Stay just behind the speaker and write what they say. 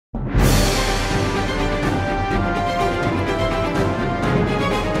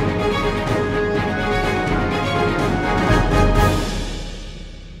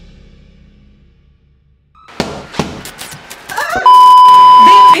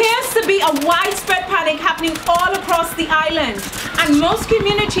most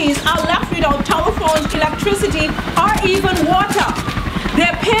communities are left without telephones, electricity, or even water.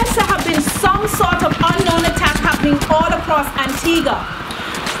 There appears to have been some sort of unknown attack happening all across Antigua.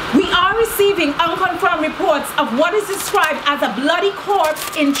 We are receiving unconfirmed reports of what is described as a bloody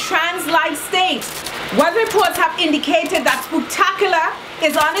corpse in trance-like state. Weather reports have indicated that Spooktacular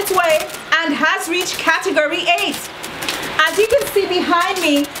is on its way and has reached Category 8. As you can see behind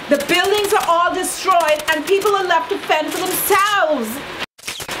me, the buildings are all destroyed and people are left to fend for themselves.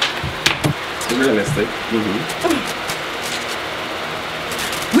 Realistic.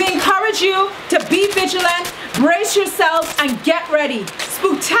 We encourage you to be vigilant, brace yourselves, and get ready.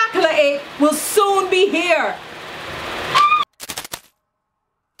 Spooktacular 8 will